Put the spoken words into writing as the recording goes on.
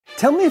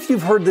Tell me if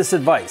you've heard this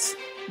advice.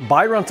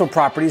 Buy rental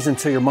properties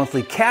until your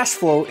monthly cash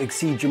flow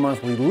exceeds your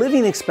monthly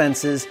living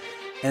expenses,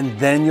 and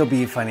then you'll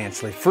be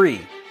financially free.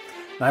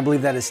 And I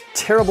believe that is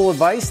terrible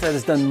advice that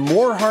has done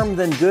more harm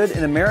than good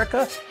in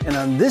America. And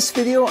on this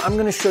video, I'm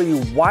going to show you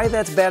why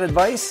that's bad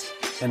advice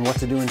and what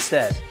to do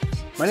instead.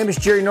 My name is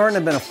Jerry Norton.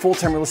 I've been a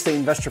full-time real estate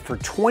investor for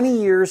 20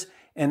 years.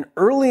 And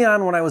early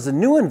on when I was a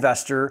new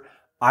investor,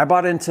 I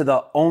bought into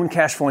the own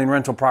cash flowing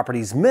rental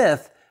properties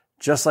myth,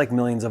 just like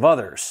millions of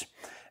others.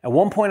 At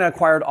one point, I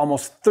acquired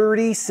almost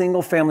 30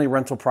 single-family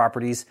rental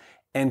properties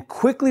and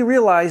quickly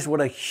realized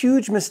what a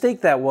huge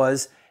mistake that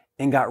was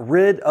and got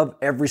rid of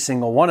every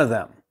single one of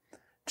them.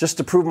 Just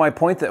to prove my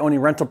point that owning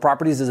rental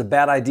properties is a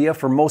bad idea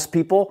for most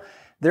people,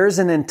 there's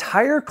an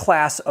entire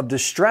class of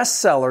distressed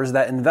sellers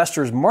that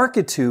investors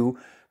market to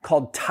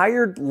called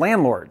tired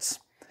landlords.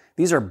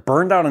 These are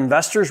burned out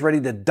investors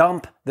ready to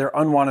dump their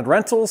unwanted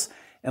rentals.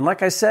 And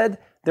like I said,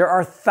 there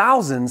are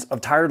thousands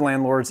of tired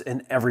landlords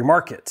in every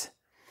market.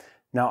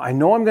 Now, I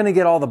know I'm going to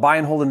get all the buy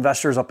and hold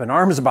investors up in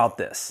arms about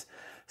this.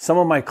 Some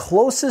of my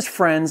closest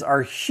friends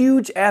are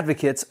huge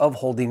advocates of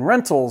holding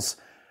rentals.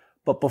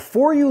 But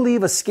before you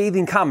leave a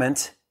scathing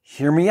comment,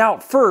 hear me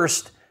out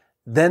first,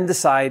 then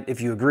decide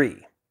if you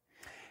agree.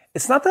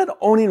 It's not that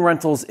owning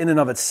rentals in and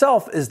of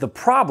itself is the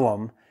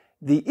problem.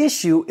 The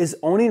issue is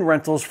owning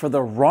rentals for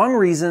the wrong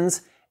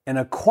reasons and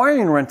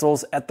acquiring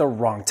rentals at the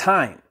wrong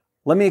time.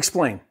 Let me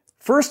explain.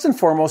 First and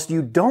foremost,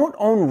 you don't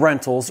own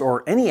rentals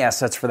or any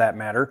assets for that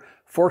matter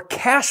for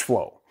cash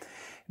flow.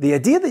 The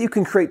idea that you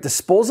can create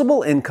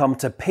disposable income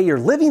to pay your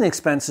living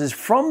expenses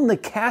from the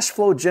cash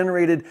flow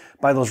generated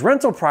by those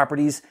rental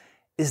properties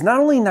is not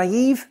only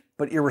naive,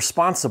 but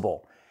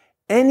irresponsible.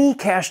 Any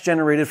cash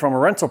generated from a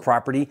rental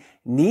property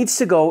needs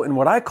to go in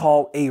what I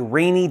call a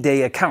rainy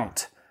day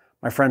account.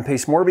 My friend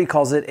Pace Morby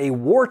calls it a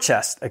war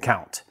chest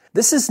account.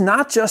 This is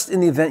not just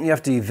in the event you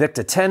have to evict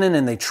a tenant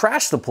and they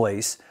trash the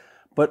place,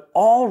 but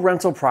all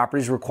rental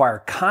properties require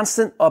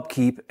constant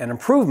upkeep and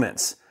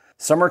improvements.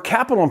 Some are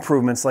capital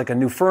improvements like a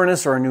new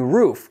furnace or a new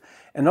roof,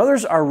 and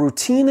others are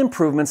routine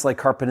improvements like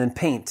carpet and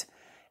paint.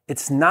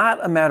 It's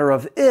not a matter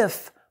of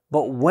if,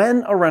 but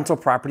when a rental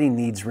property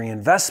needs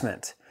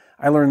reinvestment.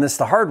 I learned this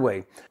the hard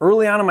way.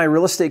 Early on in my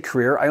real estate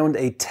career, I owned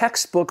a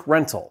textbook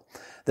rental.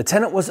 The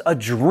tenant was a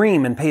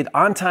dream and paid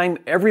on time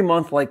every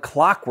month like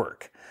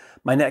clockwork.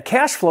 My net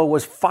cash flow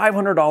was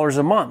 $500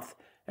 a month.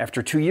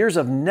 After 2 years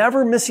of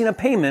never missing a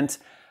payment,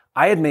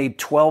 I had made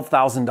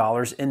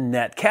 $12,000 in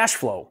net cash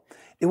flow.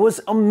 It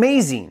was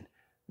amazing.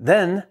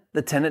 Then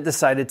the tenant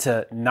decided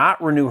to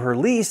not renew her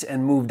lease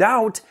and moved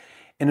out.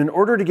 And in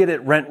order to get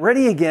it rent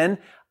ready again,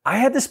 I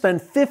had to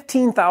spend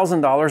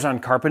 $15,000 on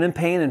carpet and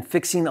paint and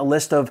fixing a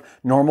list of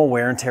normal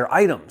wear and tear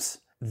items.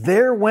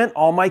 There went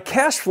all my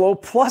cash flow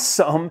plus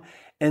some.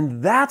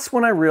 And that's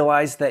when I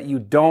realized that you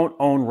don't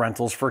own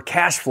rentals for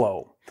cash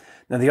flow.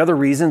 Now, the other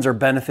reasons or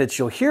benefits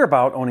you'll hear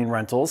about owning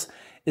rentals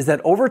is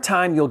that over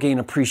time you'll gain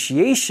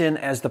appreciation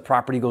as the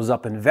property goes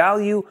up in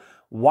value,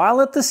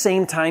 while at the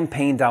same time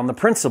paying down the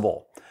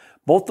principal.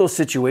 Both those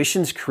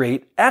situations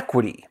create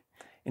equity.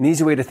 An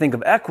easy way to think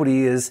of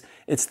equity is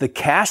it's the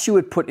cash you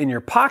would put in your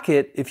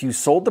pocket if you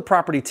sold the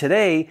property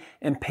today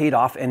and paid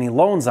off any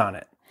loans on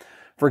it.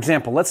 For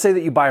example, let's say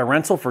that you buy a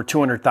rental for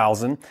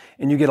 $200,000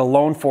 and you get a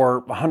loan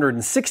for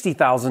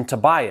 $160,000 to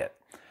buy it.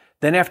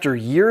 Then after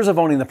years of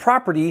owning the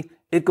property,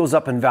 it goes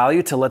up in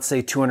value to let's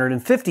say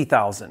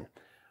 $250,000.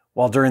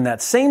 While during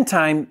that same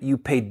time, you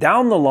paid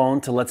down the loan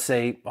to, let's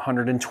say,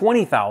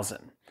 $120,000.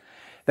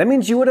 That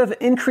means you would have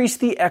increased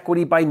the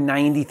equity by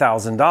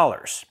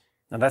 $90,000.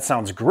 Now that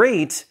sounds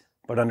great,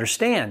 but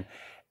understand,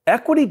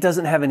 equity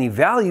doesn't have any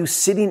value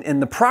sitting in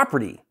the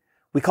property.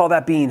 We call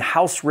that being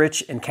house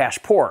rich and cash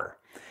poor.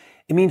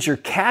 It means your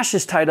cash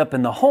is tied up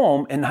in the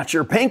home and not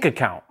your bank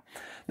account.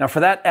 Now for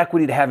that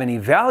equity to have any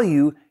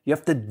value, you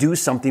have to do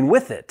something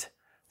with it.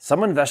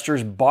 Some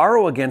investors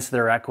borrow against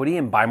their equity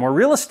and buy more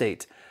real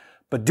estate.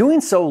 But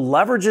doing so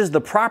leverages the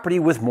property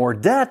with more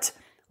debt,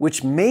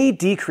 which may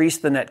decrease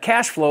the net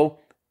cash flow,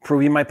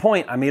 proving my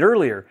point I made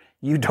earlier.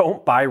 You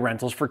don't buy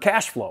rentals for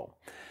cash flow.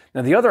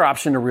 Now, the other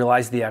option to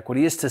realize the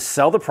equity is to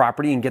sell the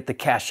property and get the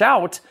cash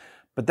out,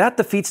 but that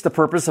defeats the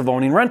purpose of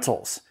owning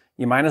rentals.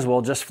 You might as well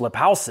just flip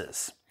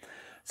houses.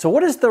 So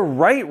what is the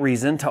right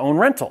reason to own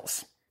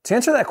rentals? To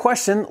answer that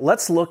question,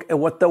 let's look at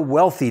what the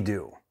wealthy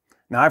do.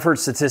 Now, I've heard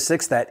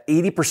statistics that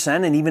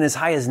 80% and even as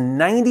high as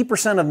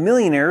 90% of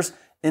millionaires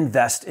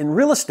invest in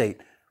real estate.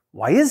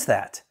 Why is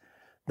that?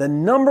 The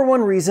number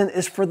one reason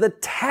is for the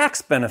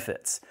tax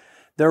benefits.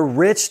 The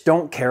rich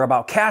don't care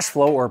about cash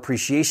flow or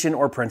appreciation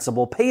or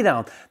principal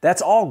paydown.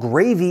 That's all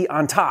gravy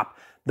on top.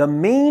 The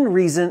main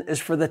reason is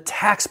for the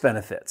tax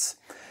benefits.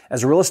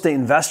 As a real estate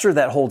investor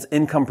that holds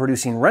income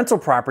producing rental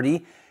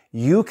property,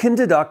 you can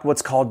deduct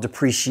what's called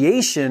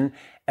depreciation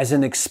as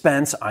an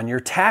expense on your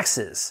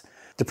taxes.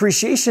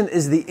 Depreciation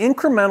is the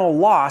incremental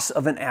loss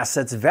of an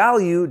asset's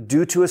value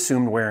due to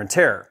assumed wear and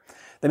tear.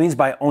 That means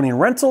by owning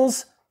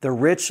rentals, the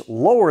rich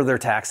lower their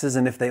taxes,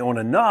 and if they own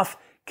enough,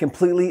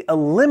 completely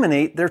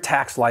eliminate their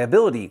tax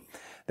liability.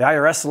 The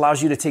IRS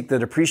allows you to take the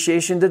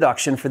depreciation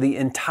deduction for the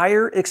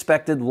entire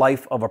expected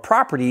life of a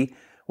property,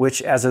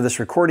 which as of this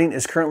recording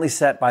is currently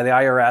set by the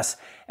IRS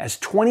as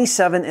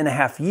 27 and a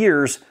half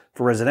years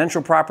for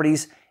residential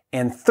properties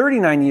and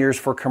 39 years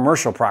for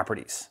commercial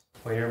properties.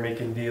 When you're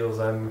making deals,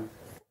 I'm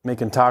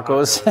making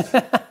tacos.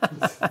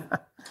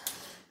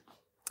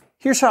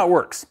 Here's how it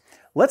works.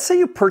 Let's say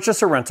you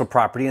purchase a rental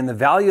property and the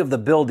value of the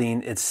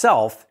building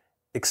itself,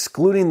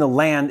 excluding the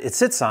land it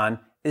sits on,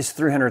 is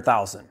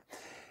 $300,000.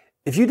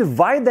 If you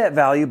divide that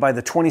value by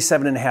the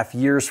 27 and a half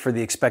years for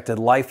the expected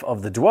life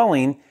of the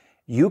dwelling,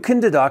 you can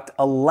deduct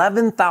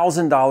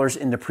 $11,000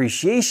 in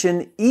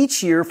depreciation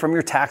each year from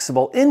your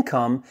taxable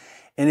income.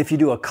 And if you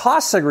do a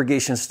cost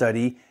segregation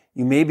study,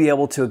 you may be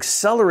able to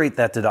accelerate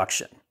that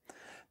deduction.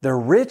 The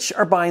rich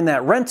are buying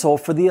that rental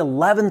for the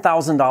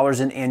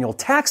 $11,000 in annual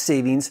tax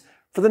savings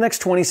for the next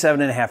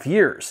 27 and a half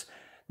years.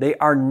 They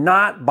are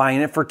not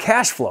buying it for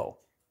cash flow.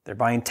 They're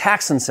buying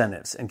tax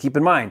incentives. And keep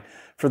in mind,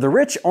 for the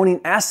rich,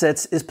 owning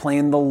assets is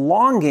playing the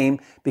long game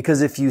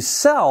because if you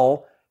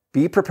sell,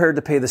 be prepared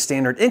to pay the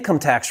standard income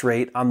tax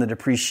rate on the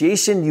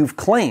depreciation you've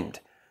claimed.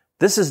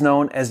 This is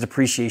known as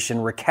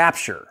depreciation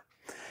recapture.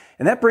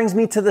 And that brings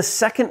me to the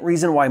second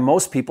reason why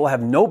most people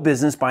have no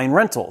business buying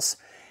rentals.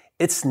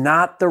 It's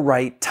not the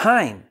right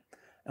time.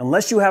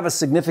 Unless you have a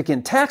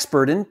significant tax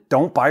burden,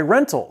 don't buy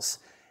rentals.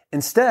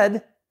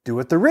 Instead, do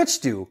what the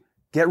rich do.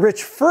 Get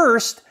rich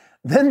first,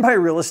 then buy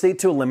real estate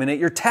to eliminate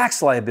your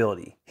tax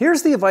liability.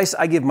 Here's the advice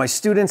I give my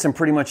students and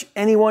pretty much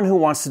anyone who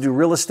wants to do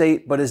real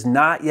estate but is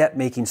not yet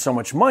making so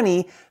much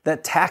money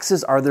that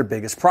taxes are their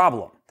biggest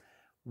problem.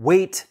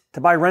 Wait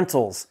to buy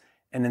rentals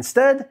and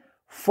instead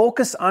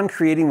focus on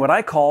creating what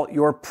I call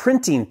your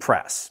printing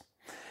press.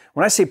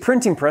 When I say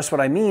printing press,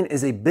 what I mean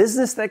is a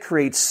business that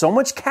creates so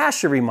much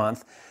cash every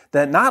month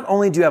that not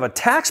only do you have a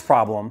tax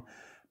problem,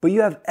 but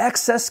you have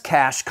excess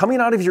cash coming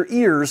out of your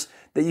ears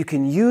that you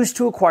can use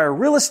to acquire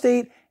real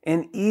estate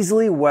and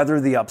easily weather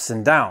the ups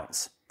and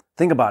downs.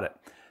 Think about it.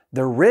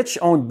 The rich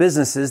own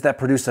businesses that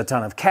produce a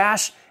ton of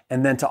cash,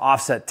 and then to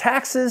offset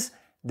taxes,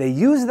 they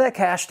use that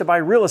cash to buy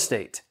real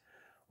estate.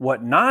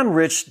 What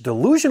non-rich,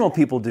 delusional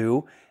people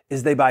do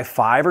is they buy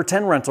 5 or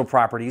 10 rental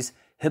properties,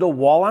 hit a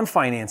wall on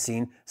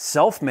financing,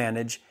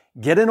 self-manage,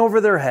 get in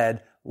over their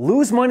head,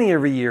 lose money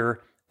every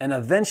year, and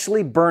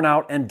eventually burn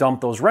out and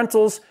dump those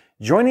rentals,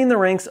 joining the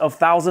ranks of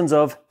thousands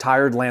of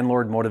tired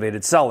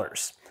landlord-motivated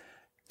sellers.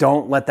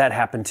 Don't let that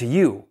happen to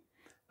you.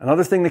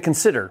 Another thing to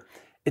consider,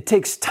 it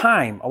takes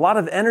time, a lot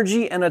of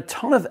energy, and a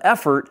ton of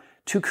effort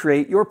to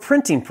create your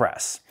printing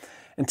press.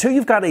 Until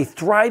you've got a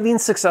thriving,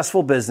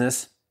 successful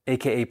business,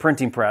 aka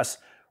printing press,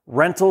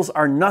 rentals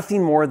are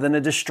nothing more than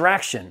a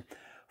distraction.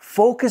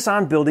 Focus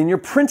on building your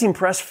printing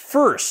press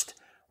first.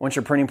 Once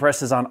your printing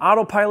press is on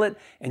autopilot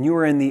and you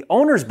are in the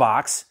owner's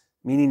box,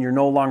 meaning you're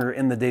no longer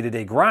in the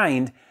day-to-day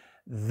grind,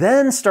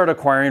 then start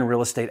acquiring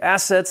real estate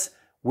assets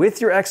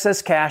with your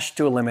excess cash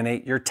to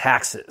eliminate your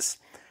taxes.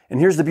 And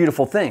here's the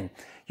beautiful thing.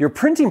 Your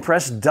printing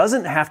press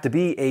doesn't have to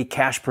be a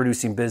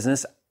cash-producing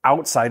business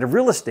outside of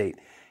real estate.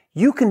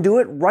 You can do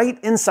it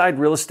right inside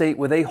real estate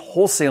with a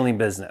wholesaling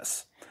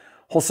business.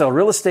 Wholesale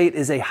real estate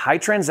is a high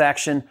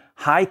transaction,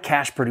 high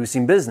cash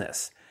producing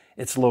business.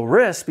 It's low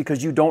risk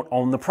because you don't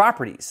own the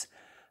properties.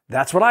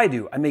 That's what I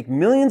do. I make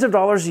millions of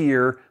dollars a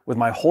year with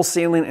my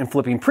wholesaling and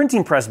flipping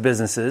printing press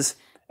businesses,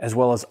 as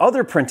well as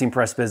other printing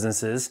press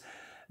businesses.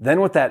 Then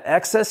with that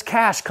excess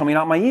cash coming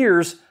out my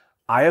ears,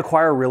 I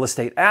acquire real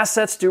estate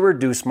assets to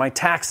reduce my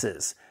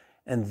taxes.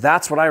 And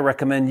that's what I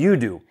recommend you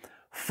do.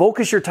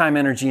 Focus your time,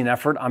 energy, and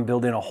effort on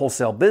building a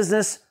wholesale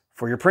business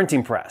for your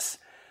printing press.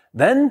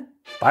 Then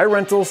buy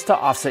rentals to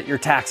offset your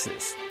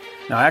taxes.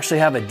 Now, I actually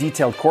have a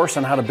detailed course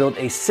on how to build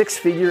a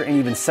 6-figure and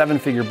even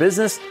 7-figure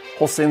business,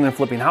 wholesaling and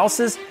flipping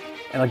houses,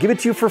 and I'll give it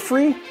to you for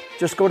free.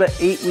 Just go to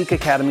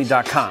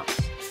 8weekacademy.com.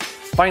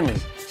 Finally,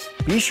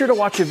 be sure to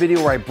watch a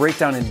video where I break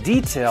down in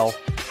detail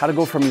how to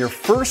go from your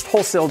first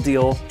wholesale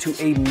deal to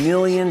 $1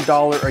 million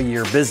a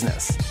year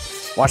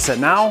business. Watch that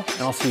now,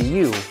 and I'll see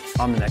you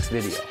on the next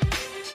video.